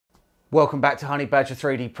Welcome back to Honey Badger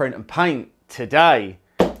 3D Print and Paint. Today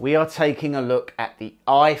we are taking a look at the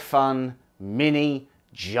iFun Mini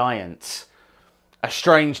Gaint. A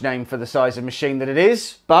strange name for the size of machine that it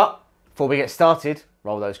is, but before we get started,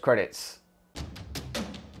 roll those credits.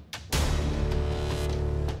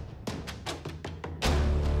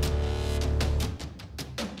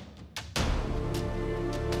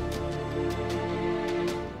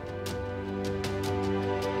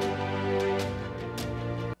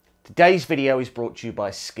 Today's video is brought to you by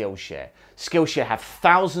Skillshare. Skillshare have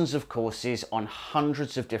thousands of courses on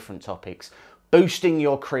hundreds of different topics, boosting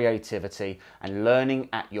your creativity and learning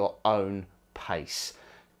at your own pace.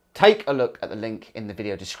 Take a look at the link in the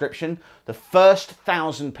video description. The first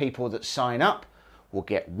 1,000 people that sign up will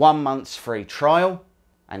get 1 month's free trial,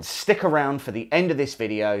 and stick around for the end of this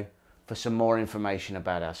video for some more information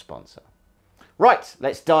about our sponsor. Right,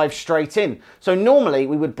 let's dive straight in. So normally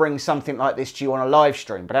we would bring something like this to you on a live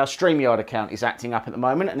stream, but our StreamYard account is acting up at the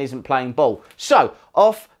moment and isn't playing ball. So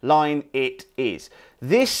offline it is.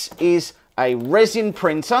 This is a resin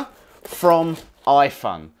printer from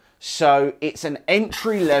iFun. So it's an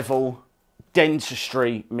entry-level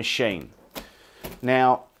dentistry machine.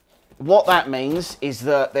 Now, what that means is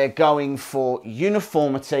that they're going for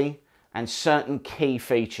uniformity and certain key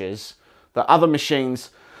features that other machines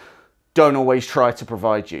don't always try to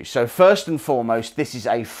provide you. So first and foremost, this is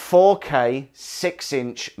a 4K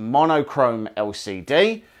 6-inch monochrome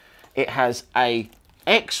LCD. It has a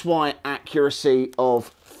XY accuracy of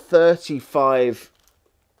 35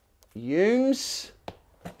 ohms.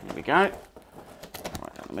 There we go. Right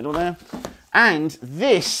down the middle there. And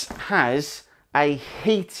this has a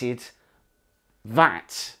heated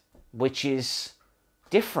vat, which is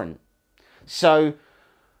different. So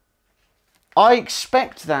I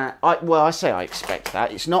expect that. I expect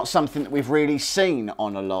that. It's not something that we've really seen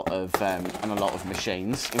on a lot of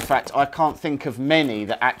machines. In fact, I can't think of many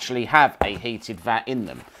that actually have a heated vat in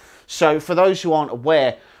them. So for those who aren't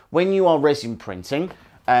aware, when you are resin printing,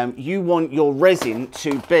 you want your resin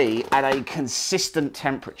to be at a consistent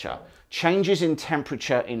temperature. Changes in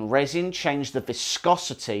temperature in resin change the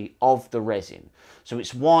viscosity of the resin. So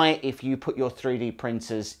it's why if you put your 3D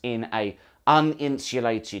printers in a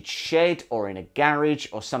uninsulated shed or in a garage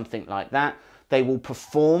or something like that, they will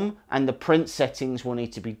perform, and the print settings will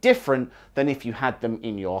need to be different than if you had them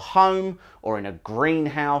in your home or in a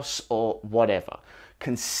greenhouse or whatever.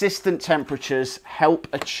 Consistent temperatures help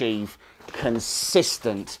achieve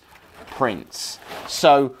consistent prints.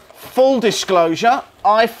 So full disclosure,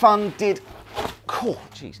 iFun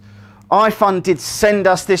did send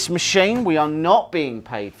us this machine. We are not being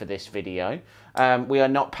paid for this video. We are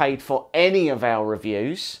not paid for any of our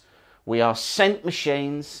reviews. We are sent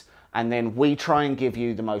machines, and then we try and give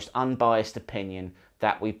you the most unbiased opinion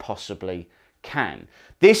that we possibly can.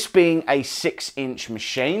 This being a 6-inch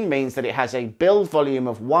machine means that it has a build volume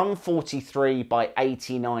of 143 by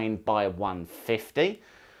 89 by 150.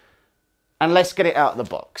 And let's get it out of the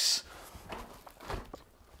box.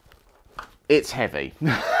 It's heavy.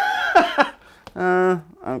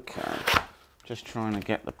 Okay. Just trying to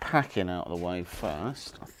get the packing out of the way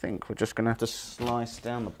first. I think we're just going to have to slice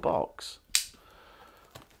down the box.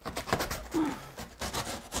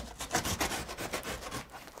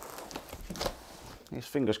 These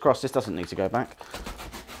fingers crossed, this doesn't need to go back.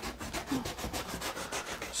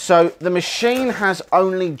 So the machine has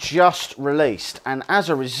only just released, and as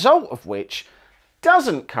a result of which,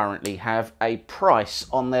 doesn't currently have a price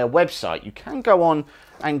on their website. You can go on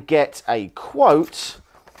and get a quote,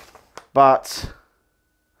 but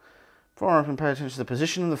before I can pay attention to the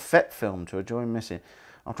position of the FET film to avoid missing.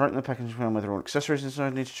 After opening the packaging film whether all accessories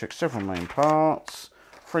inside, need to check several main parts.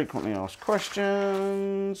 Frequently asked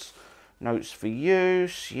questions. Notes for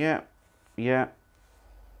use. Yeah. Okay,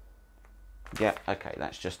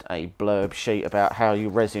 that's just a blurb sheet about how you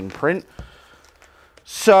resin print.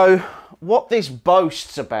 So what this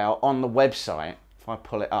boasts about on the website, if I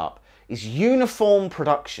pull it up, is uniform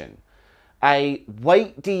production. A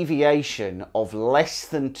weight deviation of less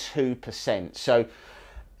than 2%. So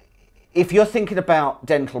if you're thinking about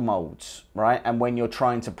dental molds, right, and when you're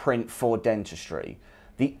trying to print for dentistry,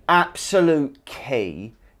 the absolute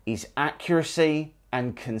key is accuracy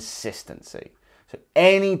and consistency. So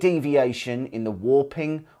any deviation in the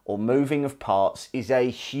warping or moving of parts is a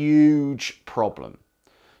huge problem.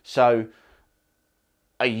 So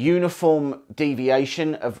a uniform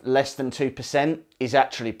deviation of less than 2% is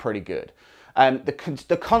actually pretty good.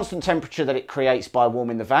 The constant temperature that it creates by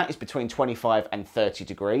warming the vat is between 25 and 30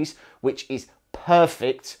 degrees, which is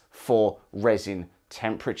perfect for resin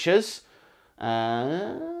temperatures.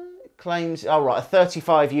 Claims, all right, a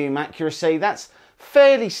 35 ohm accuracy. That's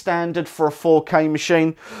fairly standard for a 4K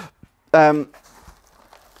machine.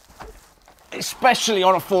 Especially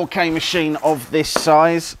on a 4K machine of this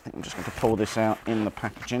size. I think I'm just going to pull this out in the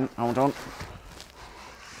packaging. Hold on.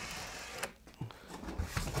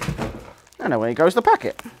 And away goes the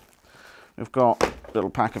packet. We've got a little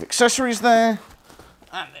pack of accessories there.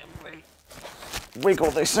 And then we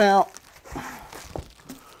wiggle this out.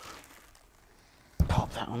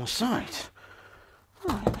 Pop that on the side.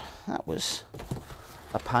 Right, that was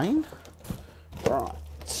a pain. Right.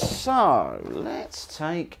 So, let's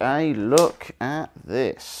take a look at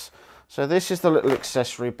this. So this is the little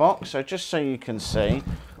accessory box. So just so you can see,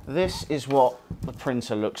 this is what the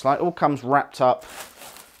printer looks like. It all comes wrapped up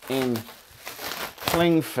in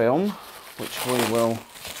cling film, which we will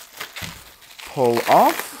pull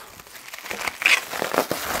off.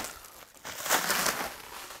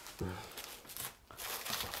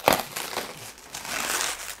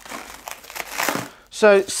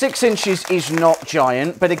 So 6 inches is not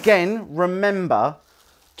giant, but again, remember,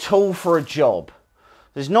 tool for a job.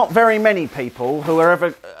 There's not very many people who are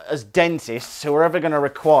ever, as dentists, who are ever going to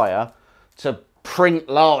require to print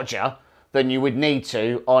larger than you would need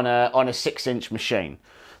to on a 6-inch machine.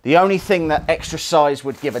 The only thing that extra size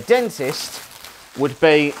would give a dentist would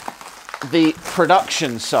be the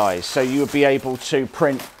production size. So you would be able to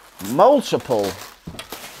print multiple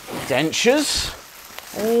dentures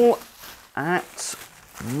all at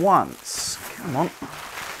once. Come on.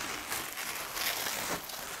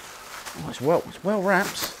 Oh, it's well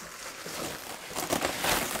wrapped.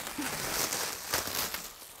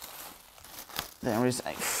 There is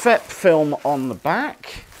a FEP film on the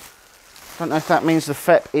back. Don't know if that means the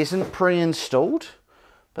FEP isn't pre-installed,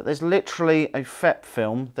 but there's literally a FEP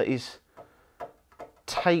film that is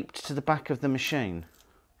taped to the back of the machine.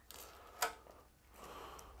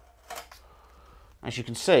 As you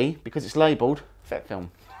can see, because it's labelled FEP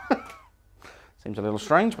film. Seems a little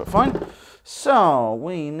strange, but fine. So,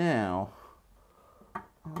 we now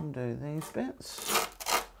undo these bits,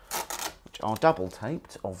 which are double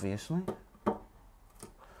taped, obviously.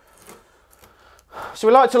 So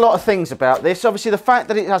we liked a lot of things about this. Obviously, the fact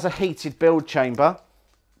that it has a heated build chamber,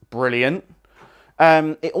 brilliant.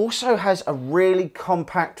 It also has a really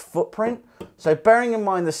compact footprint. So bearing in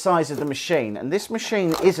mind the size of the machine, and this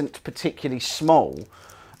machine isn't particularly small,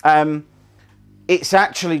 it's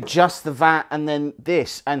actually just the VAT and then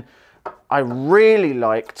this. And I really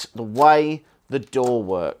liked the way the door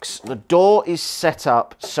works. The door is set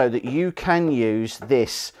up so that you can use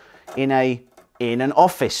this in an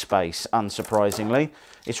office space, unsurprisingly.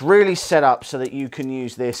 It's really set up so that you can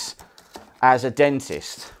use this as a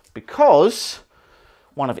dentist, because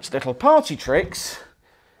one of its little party tricks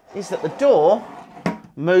is that the door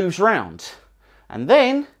moves round, and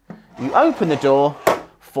then you open the door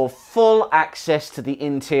for full access to the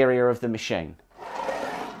interior of the machine.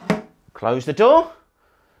 Close the door.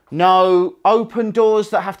 No open doors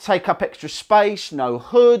that have to take up extra space, no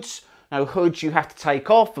hoods you have to take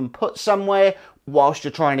off and put somewhere whilst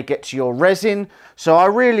you're trying to get to your resin. So I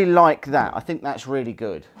really like that. I think that's really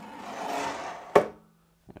good. There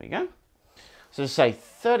we go. So say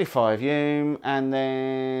 35 ohm, and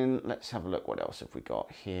then let's have a look, what else have we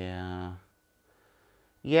got here?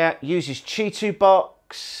 Yeah, uses Cheeto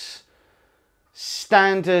box.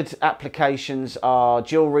 Standard applications are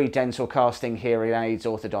jewellery, dental casting, hearing aids,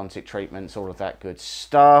 orthodontic treatments, all of that good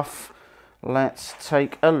stuff. Let's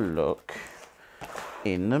take a look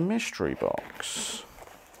in the mystery box.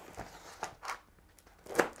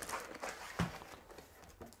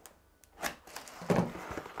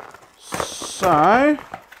 So,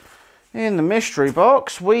 in the mystery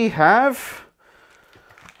box, we have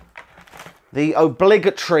the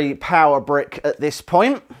obligatory power brick at this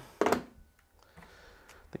point.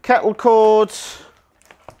 The kettle cord.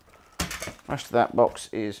 The rest of that box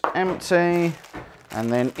is empty.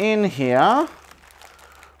 And then in here,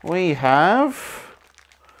 we have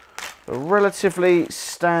a relatively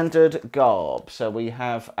standard garb. So we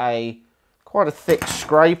have quite a thick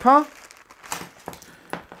scraper.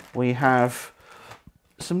 We have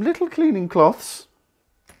some little cleaning cloths,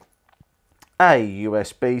 a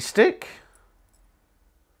USB stick,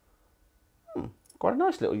 quite a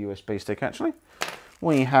nice little USB stick actually.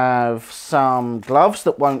 We have some gloves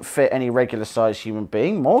that won't fit any regular size human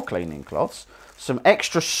being, more cleaning cloths, some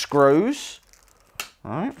extra screws,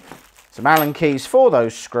 all right, some Allen keys for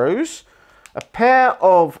those screws, a pair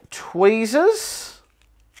of tweezers,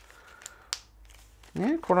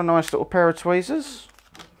 yeah, quite a nice little pair of tweezers.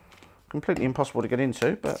 Completely impossible to get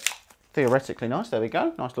into, but theoretically nice. There we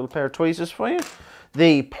go. Nice little pair of tweezers for you.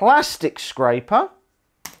 The plastic scraper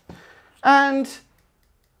and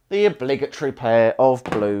the obligatory pair of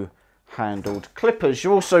blue handled clippers.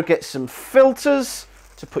 You also get some filters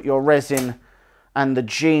to put your resin and the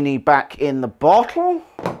genie back in the bottle.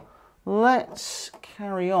 Let's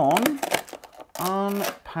carry on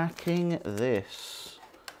unpacking this.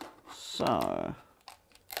 So,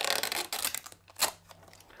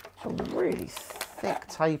 some really thick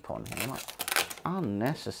tape on here, like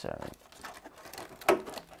unnecessary.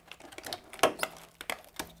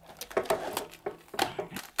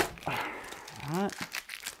 Right.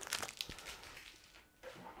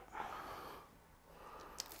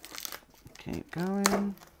 Keep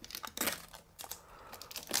going.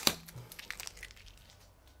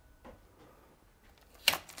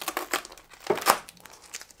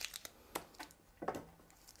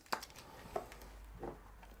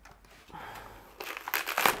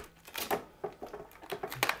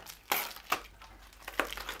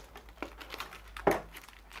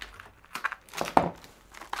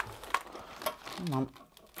 Come on.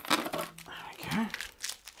 There we go.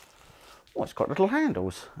 Oh, it's got little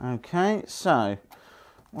handles. Okay, so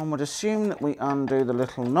one would assume that we undo the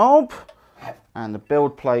little knob and the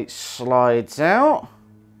build plate slides out.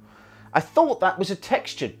 I thought that was a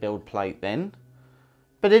textured build plate then,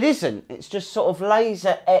 but it isn't. It's just sort of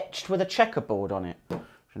laser etched with a checkerboard on it.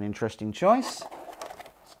 It's an interesting choice.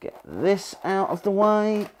 Let's get this out of the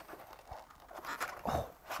way. Oh,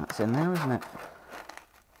 that's in there, isn't it?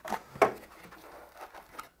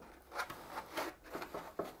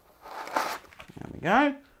 There we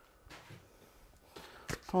go.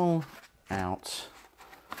 Pull out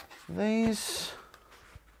these.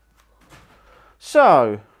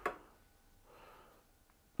 So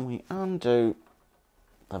we undo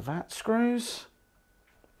the VAT screws.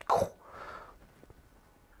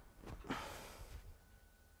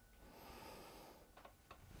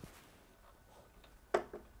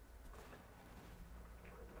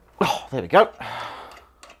 Oh, there we go.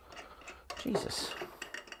 Jesus.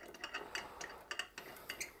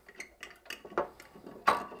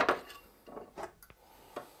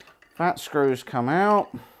 VAT screws come out.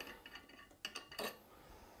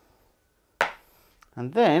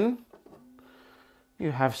 And then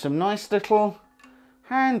you have some nice little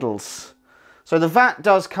handles. So the VAT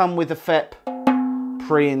does come with the FEP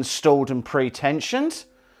pre-installed and pre-tensioned.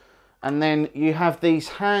 And then you have these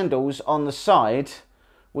handles on the side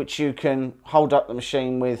which you can hold up the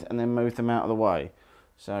machine with and then move them out of the way.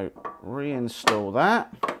 So reinstall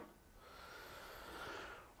that.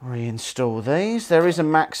 Reinstall these. There is a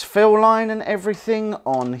max fill line and everything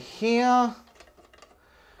on here.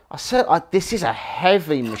 I said this is a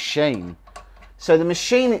heavy machine. So the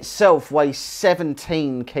machine itself weighs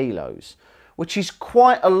 17 kilos, which is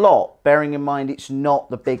quite a lot, bearing in mind it's not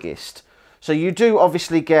the biggest. So you do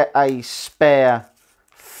obviously get a spare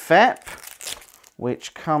FEP,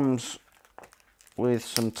 which comes with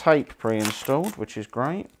some tape pre-installed, which is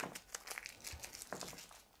great.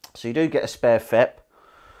 So you do get a spare FEP.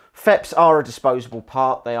 FEPs are a disposable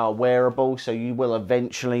part, they are wearable, so you will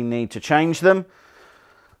eventually need to change them.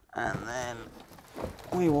 And then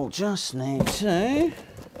we will just need to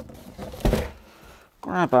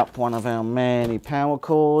grab up one of our many power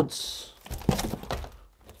cords.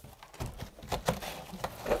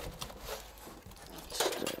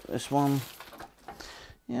 Let's do this one.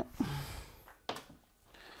 Yep.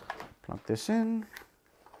 Plug this in.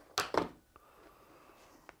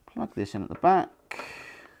 Plug this in at the back.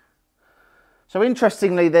 So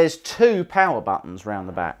interestingly, there's two power buttons round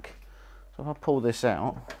the back. So if I pull this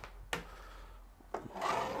out,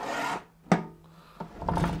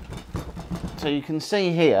 so you can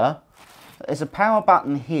see here, there's a power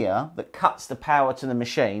button here that cuts the power to the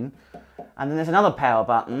machine, and then there's another power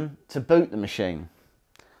button to boot the machine.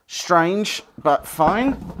 Strange, but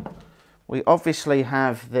fine. We obviously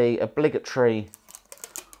have the obligatory,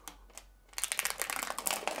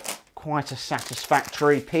 quite a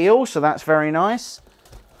satisfactory peel, so that's very nice.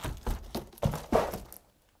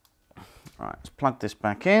 Right, let's plug this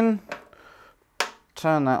back in.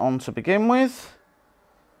 Turn that on to begin with.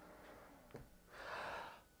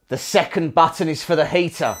 The second button is for the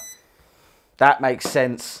heater. That makes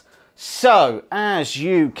sense. So, as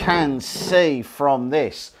you can see from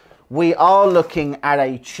this, we are looking at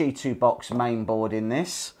a Chi2 box mainboard in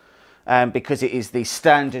this, because it is the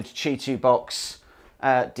standard Chi2 box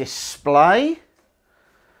display.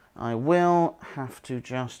 I will have to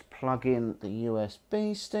just plug in the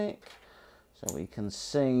USB stick so we can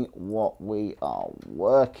see what we are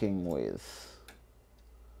working with.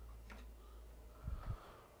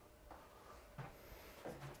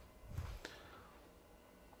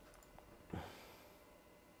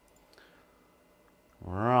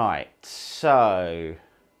 Right, so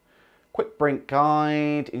quick print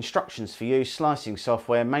guide, instructions for use, slicing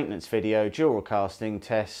software, maintenance video, dual casting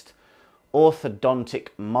test, orthodontic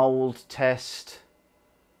mold test,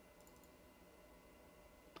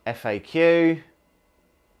 FAQ,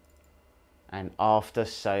 and after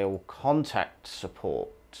sale contact support.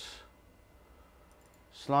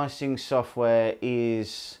 Slicing software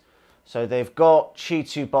is, so they've got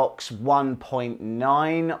Chi2Box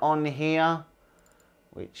 1.9 on here,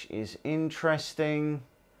 which is interesting.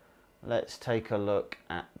 Let's take a look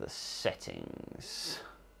at the settings.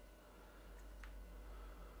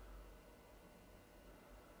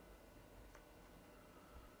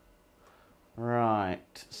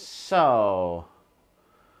 Right, so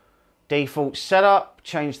default setup,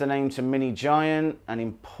 change the name to Mini Gaint and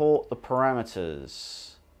import the parameters.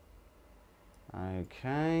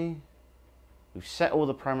 Okay, we've set all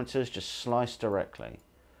the parameters, just slice directly.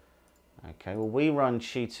 Okay, well we run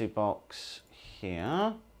Chi2Box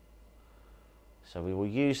here, so we will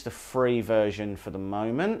use the free version for the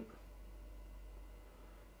moment.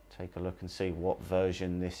 Take a look and see what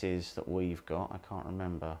version this is that we've got. I can't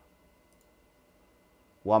remember.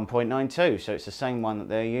 1.92, so it's the same one that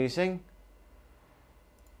they're using.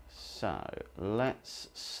 So let's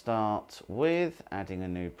start with adding a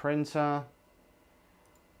new printer.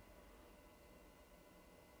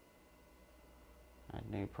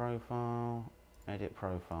 Add new profile, edit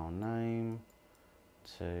profile name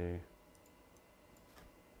to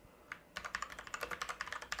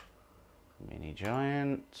Mini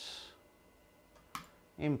Gaint,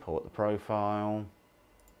 import the profile,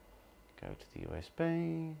 go to the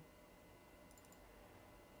USB,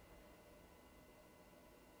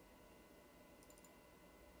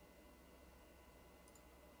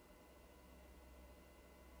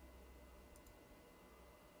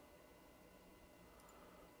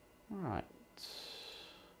 right.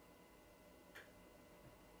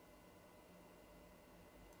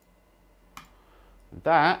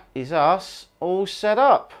 That is us all set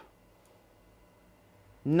up.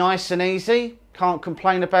 Nice and easy, can't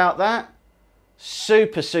complain about that.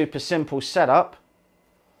 Super simple setup.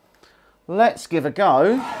 Let's give a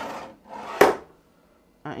go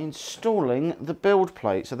at installing the build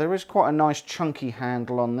plate. So there is quite a nice chunky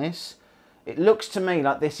handle on this. It looks to me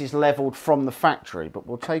like this is leveled from the factory, but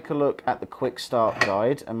we'll take a look at the quick start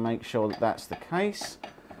guide and make sure that that's the case.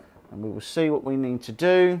 And we will see what we need to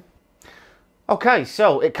do. Okay,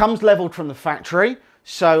 so it comes leveled from the factory.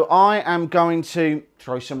 So I am going to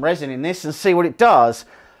throw some resin in this and see what it does.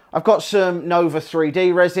 I've got some Nova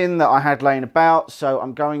 3D resin that I had laying about, so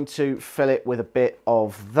I'm going to fill it with a bit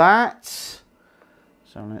of that.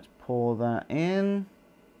 So let's pour that in.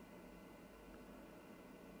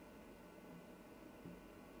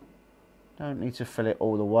 Don't need to fill it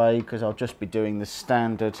all the way because I'll just be doing the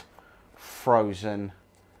standard frozen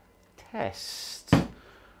test.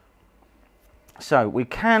 So we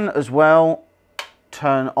can as well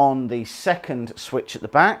turn on the second switch at the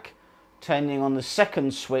back. Turning on the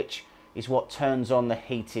second switch is what turns on the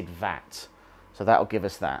heated vat. So that'll give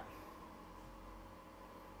us that.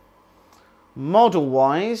 Model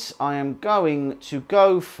wise, I am going to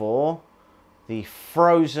go for the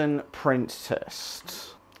frozen print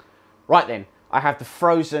test. Right then, I have the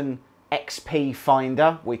frozen XP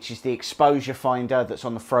finder, which is the exposure finder that's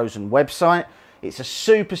on the Frozen website. It's a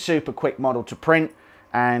super quick model to print,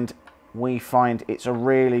 and we find it's a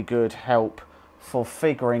really good help for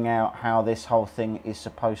figuring out how this whole thing is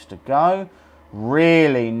supposed to go.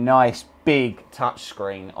 Really nice big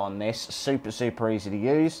touchscreen on this, super easy to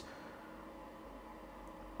use.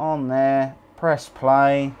 On there, press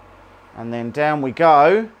play, and then down we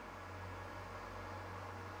go.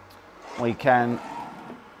 We can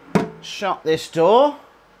shut this door.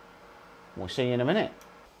 We'll see you in a minute.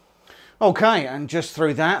 Okay, and just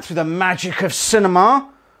through that, through the magic of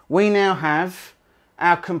cinema, we now have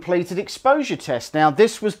our completed exposure test. Now,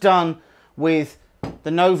 this was done with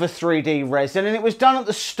the Nova 3D resin, and it was done at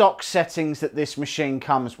the stock settings that this machine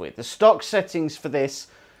comes with. The stock settings for this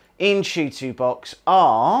in Chi2Box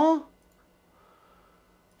are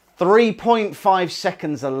 3.5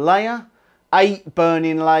 seconds a layer, 8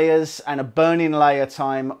 burn-in layers, and a burn-in layer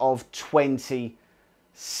time of 20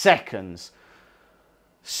 seconds.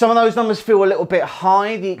 Some of those numbers feel a little bit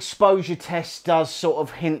high. The exposure test does sort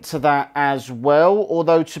of hint to that as well,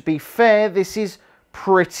 although to be fair, this is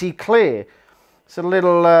pretty clear. It's a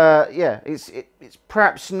little, yeah, it's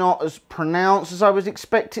perhaps not as pronounced as I would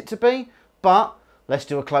expect it to be, but let's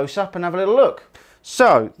do a close-up and have a little look.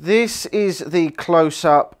 So, this is the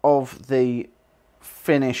close-up of the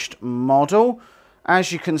finished model.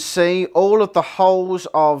 As you can see, all of the holes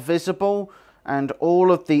are visible, and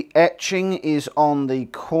all of the etching is on the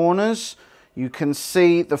corners. You can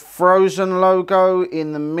see the Frozen logo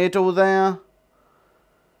in the middle there,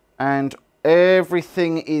 and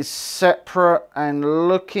everything is separate and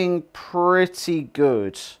looking pretty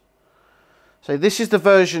good. So this is the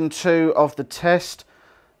version 2 of the test.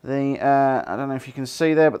 I don't know if you can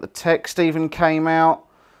see there, but the text even came out.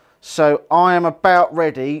 So I am about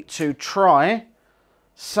ready to try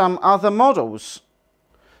some other models.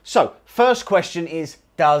 So first question is,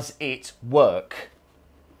 does it work?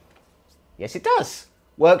 Yes, it does.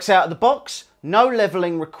 Works out of the box. No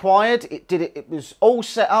leveling required. It was all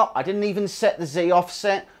set up. I didn't even set the Z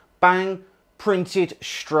offset. Bang, printed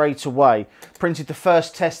straight away. Printed the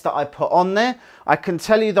first test that I put on there. I can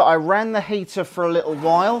tell you that I ran the heater for a little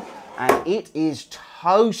while and it is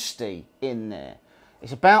toasty in there.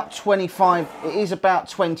 It's about 25, it is about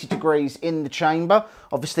 20 degrees in the chamber.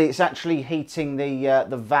 Obviously it's actually heating the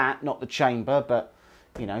vat, not the chamber, but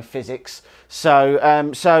you know, physics. So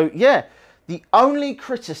yeah, the only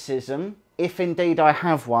criticism, if indeed I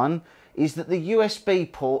have one, is that the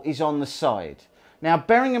USB port is on the side. Now,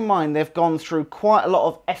 bearing in mind they've gone through quite a lot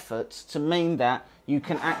of effort to mean that you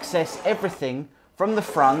can access everything from the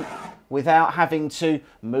front without having to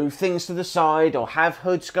move things to the side or have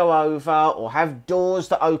hoods go over or have doors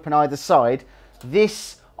that open either side.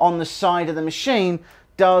 This on the side of the machine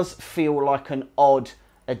does feel like an odd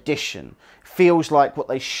addition. Feels like what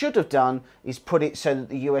they should have done is put it so that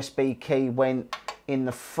the USB key went in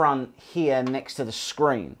the front here next to the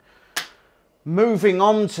screen. Moving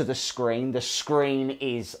on to the screen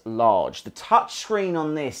is large. The touch screen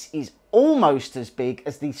on this is almost as big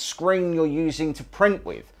as the screen you're using to print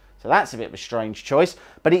with. So that's a bit of a strange choice,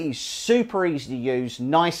 but it is super easy to use,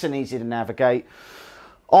 nice and easy to navigate.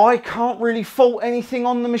 I can't really fault anything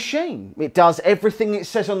on the machine. It does everything it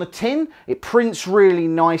says on the tin. It prints really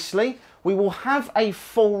nicely. We will have a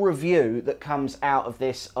full review that comes out of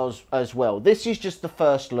this as well. This is just the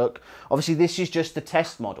first look. Obviously, this is just the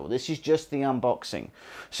test model. This is just the unboxing.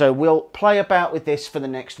 So we'll play about with this for the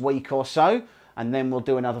next week or so, and then we'll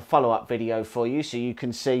do another follow-up video for you so you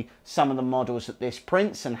can see some of the models that this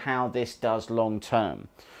prints and how this does long term.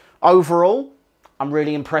 Overall, I'm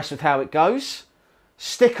really impressed with how it goes.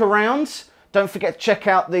 Stick around. Don't forget to check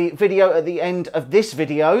out the video at the end of this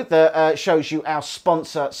video that shows you our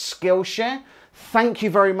sponsor, Skillshare. Thank you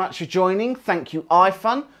very much for joining. Thank you,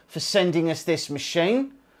 iFun, for sending us this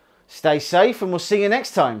machine. Stay safe and we'll see you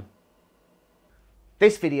next time.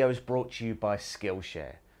 This video is brought to you by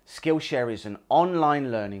Skillshare. Skillshare is an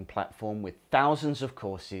online learning platform with thousands of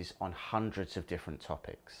courses on hundreds of different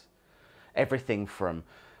topics. Everything from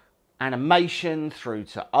animation through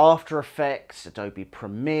to After Effects, Adobe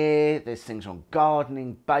Premiere, there's things on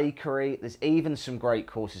gardening, bakery, there's even some great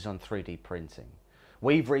courses on 3D printing.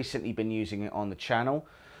 We've recently been using it on the channel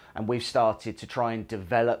and we've started to try and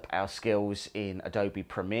develop our skills in Adobe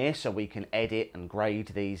Premiere so we can edit and grade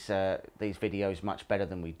these videos much better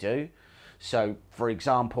than we do. So for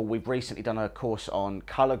example, we've recently done a course on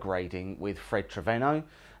color grading with Fred Treveno,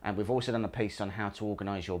 and we've also done a piece on how to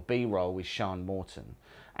organize your B-roll with Sean Morton.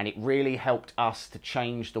 And it really helped us to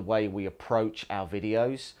change the way we approach our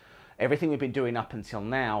videos. Everything we've been doing up until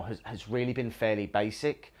now has really been fairly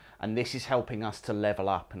basic, and this is helping us to level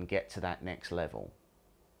up and get to that next level.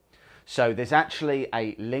 So there's actually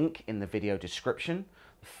a link in the video description.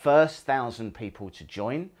 The first 1,000 people to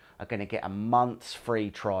join are going to get a month's free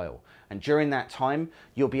trial. And during that time,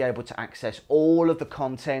 you'll be able to access all of the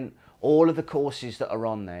content, all of the courses that are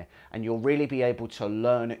on there, and you'll really be able to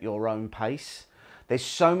learn at your own pace. There's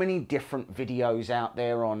so many different videos out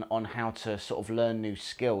there on how to sort of learn new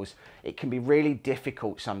skills. It can be really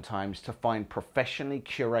difficult sometimes to find professionally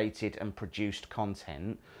curated and produced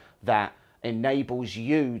content that enables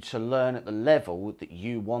you to learn at the level that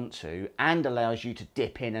you want to and allows you to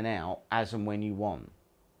dip in and out as and when you want.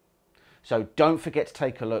 So don't forget to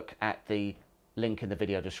take a look at the link in the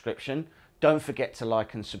video description. Don't forget to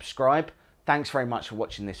like and subscribe. Thanks very much for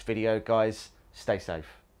watching this video, guys. Stay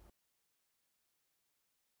safe.